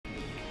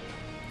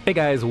Hey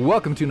guys,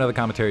 welcome to another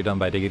commentary done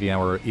by Diggity. Now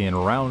we're in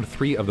round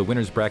 3 of the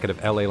winner's bracket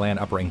of LA Land.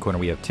 Upper right corner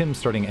we have Tim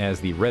starting as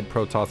the red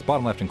Protoss.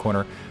 Bottom left hand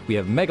corner we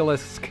have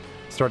Megalisk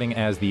starting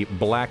as the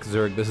black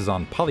Zerg. This is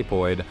on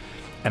Polypoid,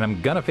 and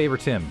I'm gonna favor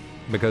Tim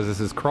because this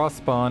is cross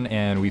spawn,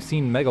 and we've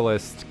seen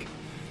Megalisk.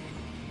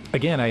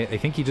 Again, I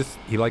think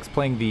he likes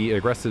playing the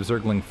aggressive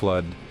Zergling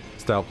Flood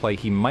style play.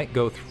 He might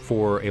go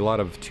for a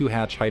lot of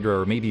 2-hatch Hydra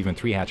or maybe even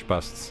 3-hatch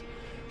busts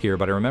here,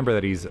 but I remember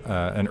that he's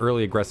an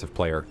early aggressive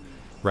player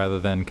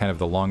rather than kind of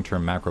the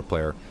long-term macro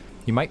player.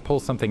 He might pull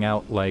something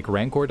out like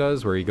Rancor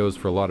does, where he goes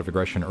for a lot of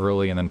aggression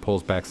early and then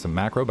pulls back some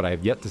macro, but I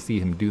have yet to see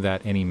him do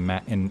that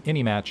in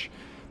any match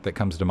that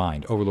comes to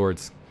mind.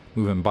 Overlords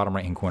move him bottom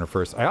right-hand corner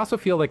first. I also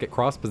feel like at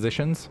cross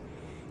positions,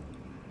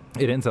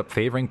 it ends up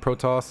favoring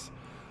Protoss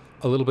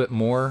a little bit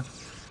more,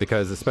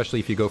 because especially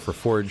if you go for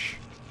Forge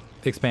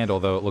Expand,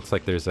 although it looks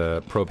like there's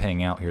a probe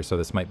hanging out here, so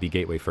this might be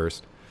Gateway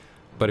first.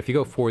 But if you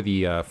go for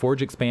the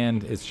Forge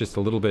Expand, it's just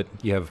a little bit,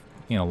 you have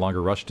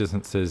longer rush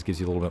distances, gives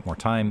you a little bit more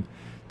time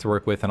to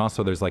work with, and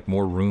also there's like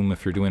more room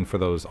if you're doing for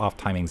those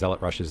off-timing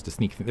Zealot rushes to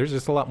sneak. There's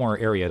just a lot more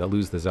area to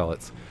lose the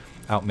Zealots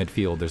out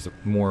midfield. There's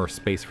more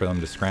space for them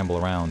to scramble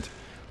around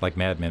like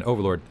madmen.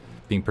 Overlord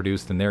being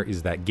produced, and there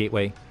is that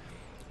Gateway.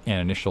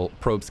 And initial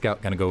Probe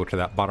Scout going to go to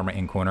that bottom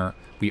right-hand corner.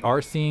 We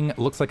are seeing,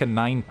 looks like an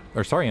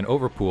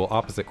Overpool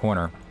opposite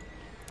corner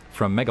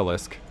from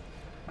Megalisk.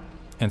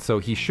 And so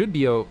he should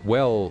be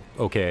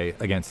okay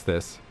against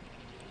this.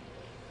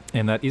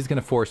 And that is going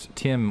to force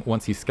Tim,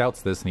 once he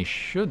scouts this, and he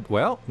should,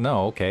 well,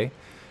 no, okay.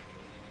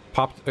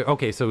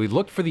 Okay, so we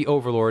looked for the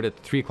Overlord at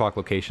the 3 o'clock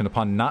location.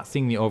 Upon not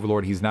seeing the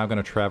Overlord, he's now going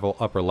to travel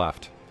upper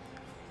left.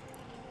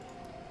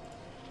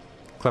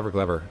 Clever,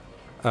 clever.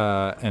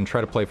 And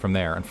try to play from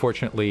there.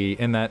 Unfortunately,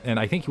 in that, and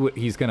I think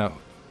he's going to,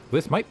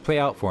 this might play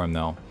out for him,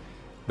 though.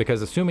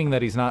 Because assuming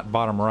that he's not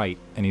bottom right,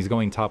 and he's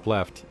going top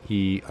left,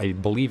 he, I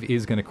believe,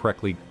 is going to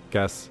correctly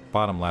guess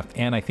bottom left.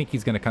 And I think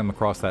he's going to come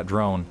across that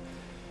drone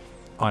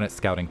on its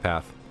scouting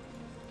path.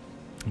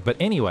 But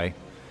anyway,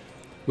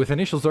 with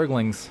initial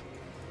Zerglings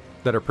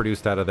that are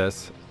produced out of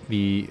this,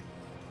 the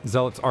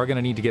Zealots are going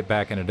to need to get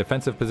back in a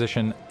defensive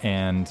position,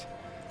 and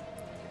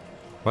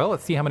well,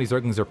 let's see how many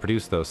Zerglings are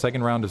produced though.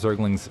 Second round of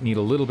Zerglings need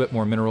a little bit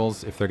more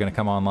minerals if they're going to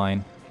come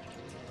online.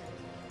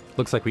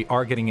 Looks like we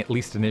are getting at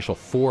least initial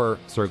 4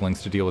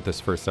 Zerglings to deal with this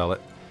first Zealot.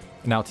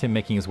 Now Tim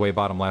making his way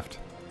bottom left.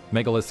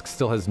 Megalisk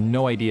still has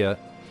no idea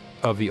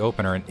of the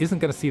opener and isn't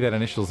going to see that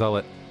initial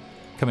Zealot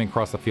coming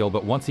across the field,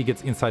 but once he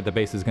gets inside the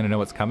base, is going to know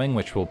what's coming,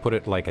 which will put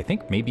it, like, I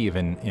think maybe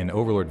even in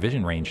Overlord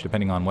vision range,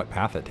 depending on what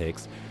path it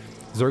takes.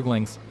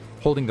 Zerglings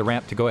holding the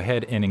ramp to go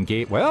ahead and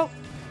engage. Well,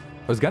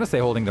 I was going to say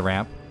holding the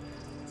ramp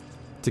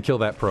to kill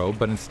that probe,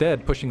 but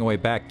instead pushing away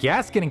back.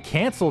 Gas getting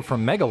canceled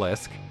from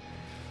Megalisk.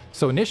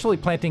 So initially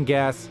planting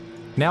gas,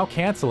 now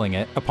canceling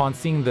it upon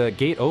seeing the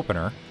gate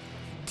opener.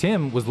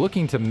 Tim was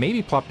looking to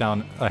maybe plop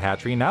down a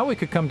hatchery. Now we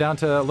could come down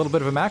to a little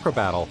bit of a macro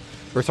battle,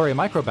 or sorry, a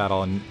micro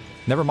battle, and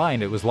never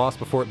mind, it was lost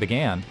before it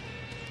began.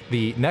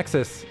 The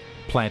Nexus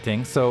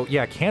planting. So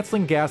yeah,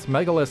 canceling gas.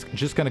 Megalisk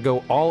just going to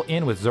go all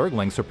in with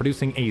Zerglings, so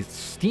producing a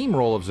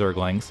steamroll of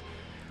Zerglings.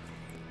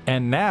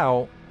 And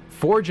now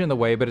Forge in the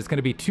way, but it's going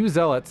to be 2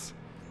 Zealots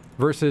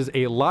versus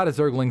a lot of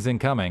Zerglings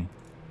incoming.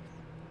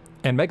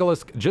 And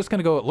Megalisk just going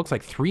to go, it looks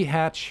like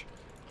 3-hatch.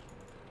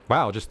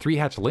 Wow, just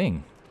 3-hatch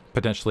Ling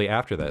potentially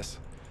after this.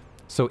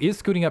 So is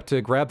scooting up to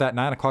grab that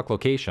 9 o'clock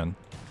location.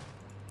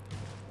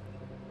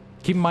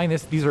 Keep in mind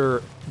these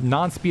are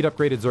non-speed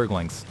upgraded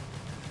Zerglings.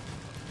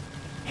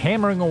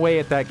 Hammering away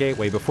at that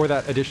gateway before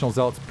that additional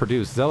Zealot's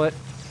produced. Zealot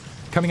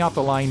coming off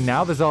the line.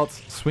 Now the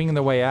Zealots swinging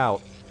their way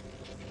out.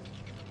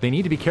 They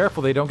need to be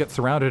careful they don't get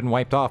surrounded and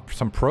wiped off.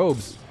 Some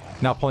probes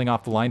now pulling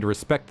off the line to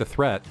respect the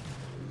threat.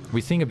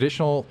 We seeing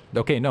additional...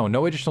 Okay,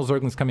 no additional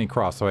Zerglings coming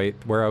across. So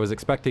where I was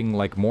expecting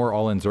like more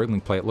all-in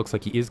Zergling play, it looks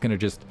like he is going to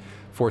just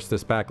force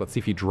this back. Let's see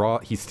if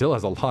he still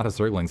has a lot of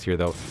Zerglings here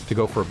though to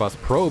go for a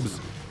bust. Probes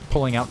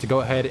pulling out to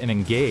go ahead and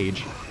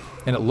engage,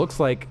 and it looks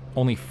like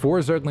only 4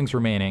 Zerglings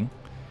remaining.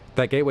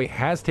 That gateway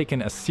has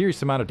taken a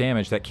serious amount of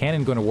damage. That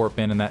cannon going to warp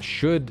in, and that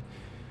should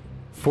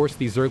force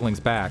these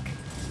Zerglings back.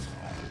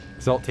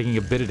 Zealot taking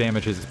a bit of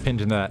damage as it's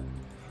pinned in that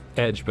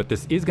edge, but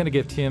this is going to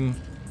give Tim,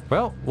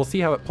 well, we'll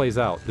see how it plays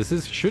out.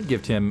 This should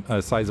give Tim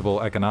a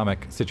sizable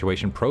economic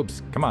situation.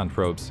 Probes, come on,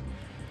 probes.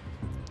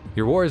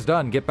 Your war is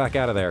done. Get back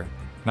out of there.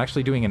 I'm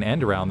actually doing an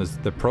end around this.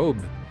 The probe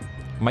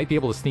might be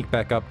able to sneak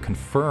back up,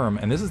 confirm,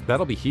 and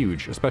that'll be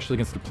huge, especially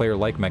against a player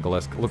like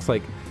Megalisk. Looks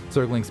like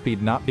Zergling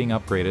speed not being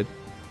upgraded.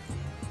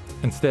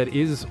 Instead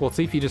is, well, let's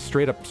see if he just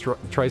straight up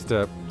tries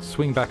to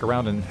swing back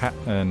around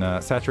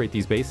and saturate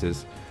these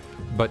bases.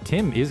 But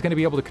Tim is going to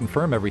be able to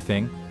confirm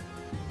everything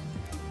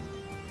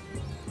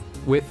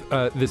with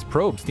this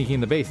probe sneaking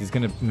in the base. This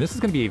is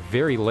going to be a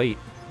very late.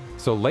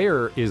 So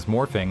Lair is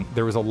morphing.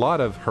 There was a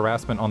lot of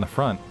harassment on the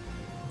front,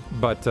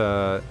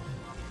 but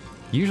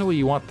usually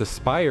you want the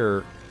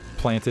Spire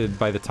planted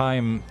by the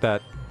time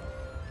that,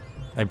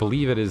 I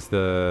believe it is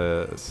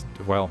the,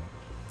 well,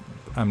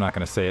 I'm not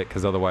going to say it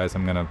because otherwise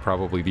I'm going to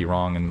probably be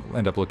wrong and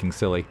end up looking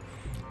silly.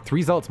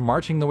 3 Zealots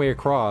marching the way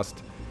across.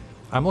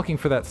 I'm looking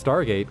for that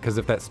Stargate, because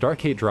if that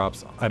Stargate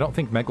drops, I don't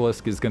think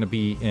Megalisk is going to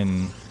be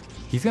in...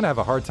 He's going to have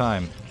a hard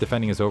time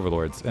defending his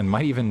overlords, and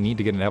might even need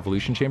to get an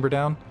evolution chamber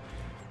down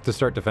to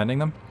start defending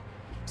them.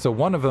 So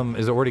one of them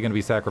is already going to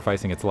be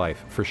sacrificing its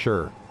life, for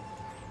sure.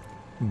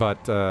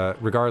 But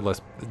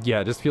regardless,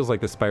 yeah, it just feels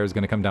like the Spire is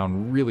going to come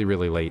down really,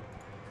 really late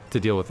to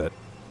deal with it.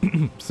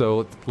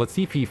 So let's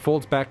see if he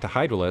folds back to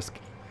Hydralisk.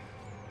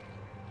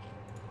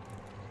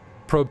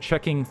 Probe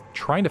checking,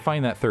 trying to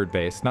find that third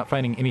base, not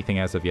finding anything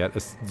as of yet.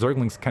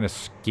 Zergling's kind of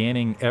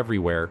scanning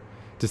everywhere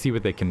to see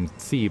what they can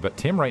see, but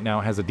Tim right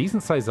now has a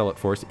decent-sized Zealot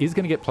force, is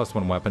going to get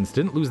 +1 weapons,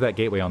 didn't lose that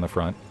gateway on the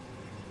front.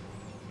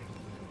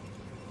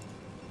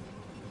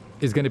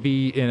 Is going to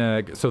be in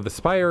a... So the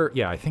Spire,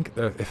 yeah, I think,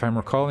 if I'm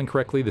recalling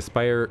correctly, the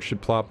Spire should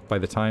plop by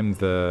the time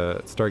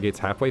the Stargate's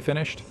halfway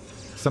finished.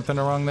 Something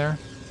wrong there.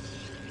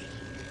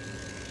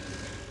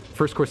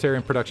 First Corsair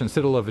in production,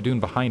 Citadel of Adun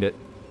behind it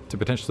to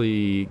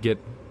potentially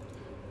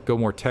go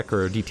more tech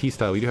or DT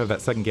style. We do have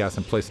that second gas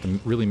in place to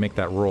really make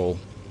that roll.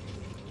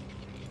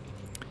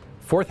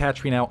 Fourth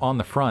hatchery now on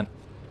the front.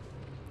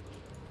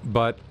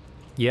 But,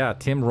 yeah,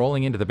 Tim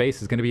rolling into the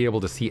base is going to be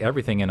able to see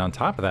everything, and on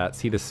top of that,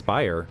 see the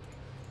Spire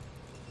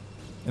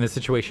in the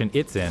situation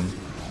it's in.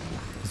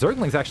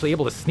 Zergling's actually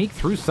able to sneak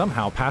through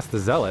somehow past the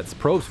Zealots.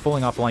 Probes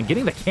falling off the line,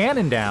 getting the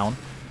cannon down,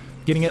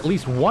 getting at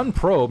least one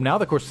probe. Now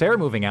the Corsair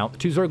moving out. The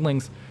two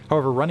Zerglings,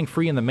 however, running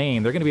free in the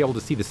main. They're going to be able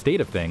to see the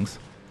state of things.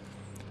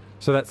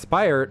 So that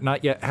Spire,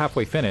 not yet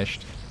halfway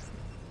finished,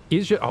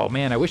 is just... Oh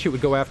man, I wish it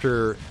would go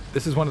after...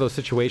 This is one of those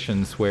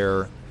situations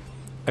where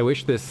I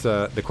wish this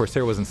the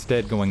Corsair was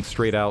instead going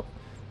straight out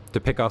to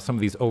pick off some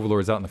of these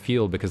Overlords out in the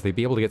field, because they'd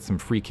be able to get some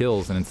free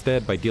kills, and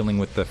instead, by dealing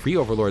with the free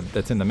Overlord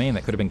that's in the main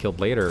that could have been killed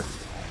later,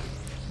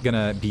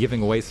 gonna be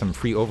giving away some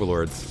free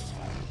Overlords.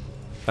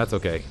 That's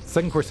okay.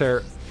 Second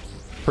Corsair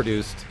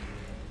produced.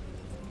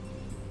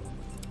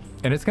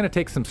 And it's gonna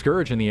take some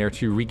Scourge in the air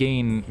to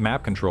regain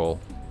map control.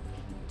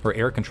 Or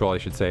air control, I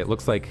should say. It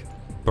looks like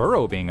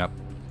Burrow being up...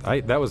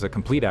 that was a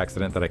complete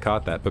accident that I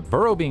caught that, but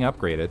Burrow being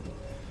upgraded.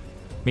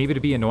 Maybe to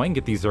be annoying,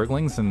 get these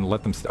Zerglings and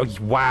let them... Oh,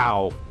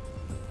 wow!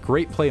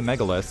 Great play,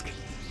 Megalisk.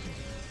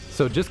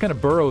 So just gonna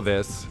burrow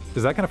this.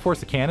 Is that gonna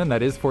force a cannon?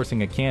 That is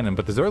forcing a cannon,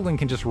 but the Zergling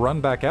can just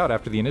run back out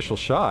after the initial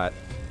shot.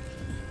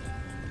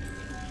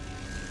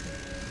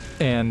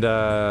 And,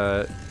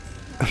 and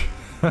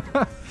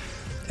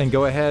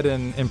go ahead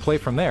and play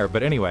from there.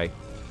 But anyway,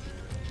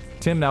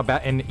 Tim now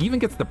back, and even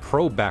gets the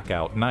probe back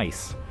out.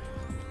 Nice.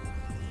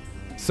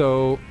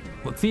 So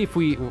let's see if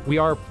we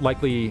are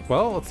likely...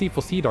 Well, let's see if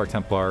we'll see Dark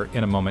Templar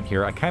in a moment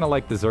here. I kind of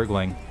like the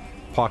Zergling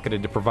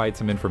pocketed to provide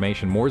some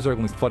information. More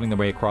Zerglings flooding their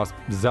way across.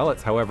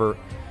 Zealots, however,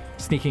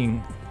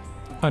 sneaking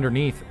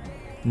underneath.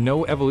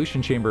 No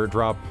evolution chamber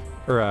drop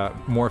or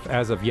morph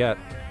as of yet.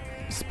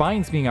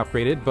 Spine's being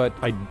upgraded, but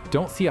I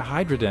don't see a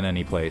Hydra Den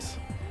anyplace.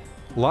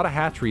 A lot of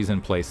hatcheries in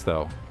place,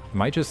 though.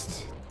 Am I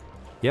just...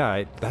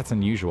 Yeah, that's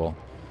unusual.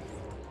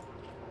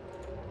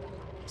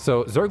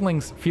 So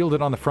Zerglings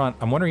fielded on the front.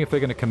 I'm wondering if they're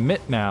going to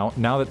commit now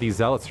that these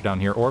Zealots are down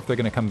here, or if they're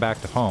going to come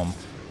back to home.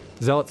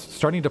 Zealots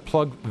starting to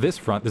plug this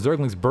front. The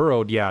Zerglings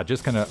burrowed, yeah,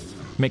 just going to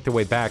make their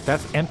way back.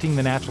 That's emptying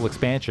the natural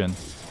expansion.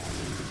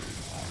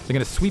 They're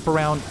going to sweep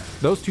around.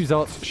 Those two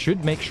Zealots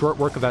should make short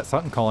work of that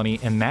Sutton colony,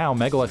 and now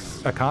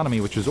Megalisk's economy,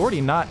 which was already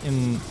not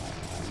in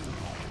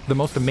the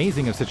most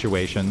amazing of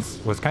situations,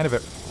 was kind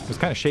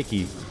of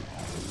shaky.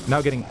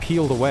 Now getting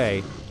peeled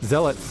away.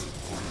 Zealots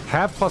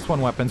have +1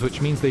 weapons, which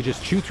means they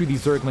just chew through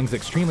these Zerglings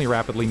extremely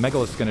rapidly.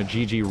 Megalisk's going to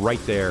GG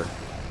right there.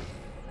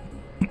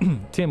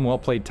 Tim, well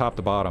played top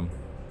to bottom.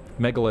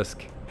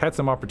 Megalisk had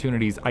some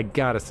opportunities. I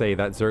gotta say,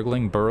 that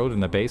Zergling burrowed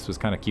in the base was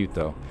kind of cute,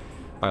 though.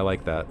 I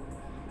like that.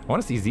 I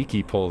want to see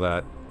Zeke pull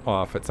that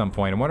off at some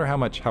point. I wonder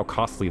how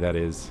costly that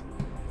is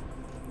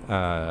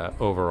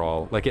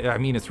overall. Like, I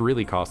mean, it's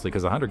really costly,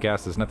 because 100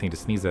 gas is nothing to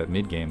sneeze at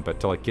mid-game, but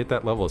to, like, get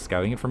that level of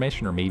scouting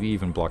information, or maybe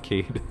even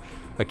blockade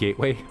a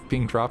gateway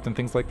being dropped and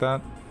things like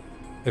that,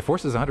 it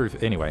forces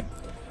 100... Anyway,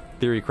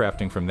 theory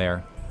crafting from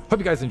there. Hope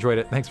you guys enjoyed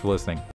it. Thanks for listening.